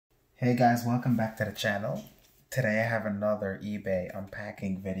Hey guys, welcome back to the channel. Today I have another eBay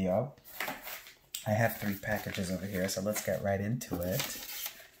unpacking video. I have 3 packages over here, so let's get right into it.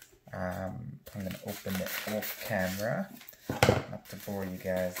 I'm going to open it off camera, not to bore you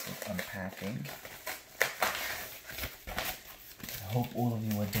guys with unpacking. I hope all of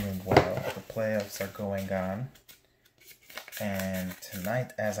you are doing well. The playoffs are going on. And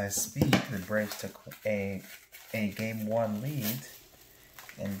tonight, as I speak, the Braves took a Game 1 lead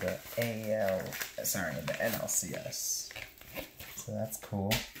in the NLCS. So that's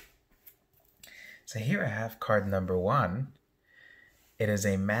cool. So here I have card number 1. It is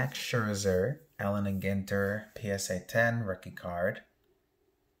a Max Scherzer, Allen and Ginter PSA 10 rookie card.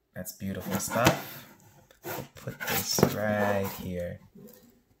 That's beautiful stuff. I'll put this right here.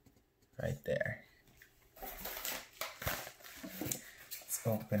 Right there. Let's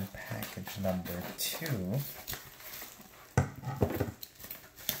open package number 2.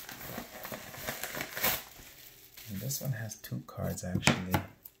 This one has 2 cards actually.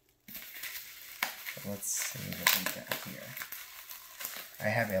 So let's see what we got here. I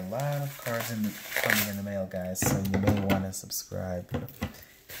have a lot of cards coming in the mail, guys, so you may want to subscribe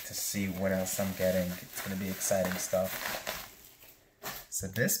to see what else I'm getting. It's going to be exciting stuff. So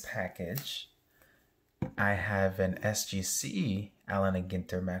this package, I have an SGC Allen and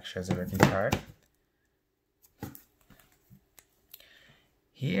Ginter Max Scherzer rookie card.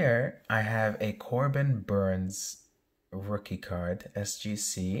 Here I have a Corbin Burnes rookie card,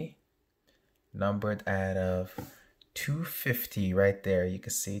 SGC, numbered out of 250 right there. You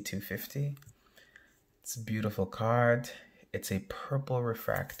can see 250. It's a beautiful card. It's a purple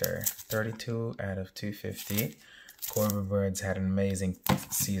refractor, 32 out of 250. Corbin Burnes had an amazing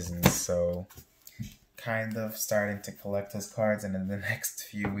season, so kind of starting to collect his cards, and in the next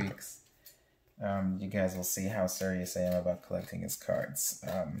few weeks you guys will see how serious I am about collecting his cards.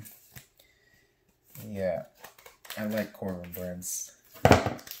 Yeah, I like Corbin Burnes.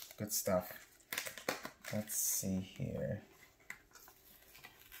 Good stuff. Let's see here.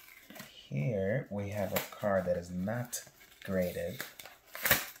 Here we have a card that is not graded.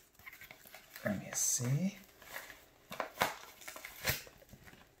 Let me see.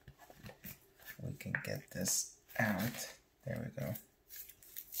 We can get this out. There we go.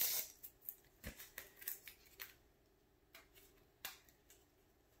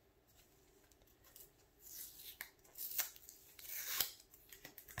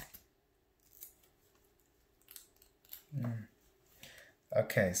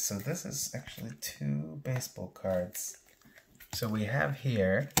 Okay, so this is actually 2 baseball cards. So we have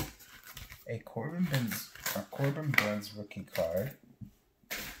here a Corbin Burnes rookie card.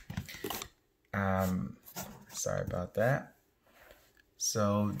 Sorry about that.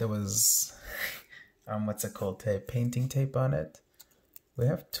 So there was what's it called? Painting tape on it. We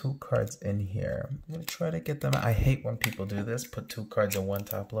have 2 cards in here. I'm gonna try to get them. I hate when people do this, put 2 cards in one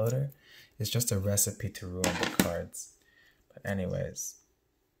top loader. It's just a recipe to ruin the cards. But anyways.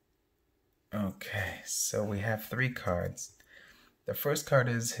 Okay, so we have 3 cards. The first card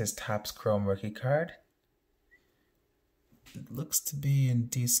is his Topps Chrome rookie card. It looks to be in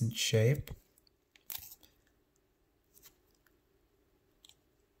decent shape.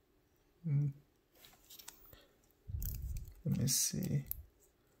 Let me see.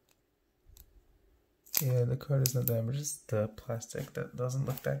 Yeah, the card is not damaged. It's the plastic that doesn't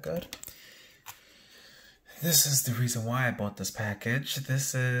look that good. This is the reason why I bought this package.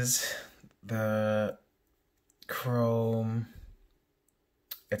 This is the Chrome.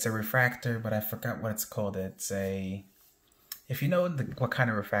 It's a refractor, but I forgot what it's called. It's a, if you know what kind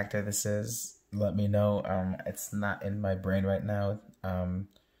of refractor this is, let me know. It's not in my brain right now.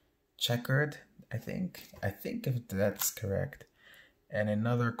 Checkered, I think if that's correct. And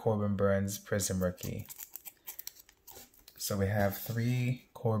another Corbin Burnes Prism rookie. So we have 3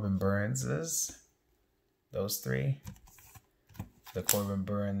 Corbin Burneses. Those 3. The Corbin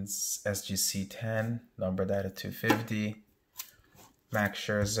Burnes SGC 10, numbered out of 250. Max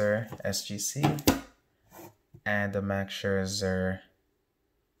Scherzer SGC. And the Max Scherzer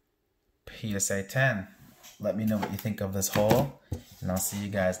PSA 10. Let me know what you think of this haul, and I'll see you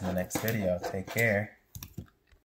guys in the next video. Take care.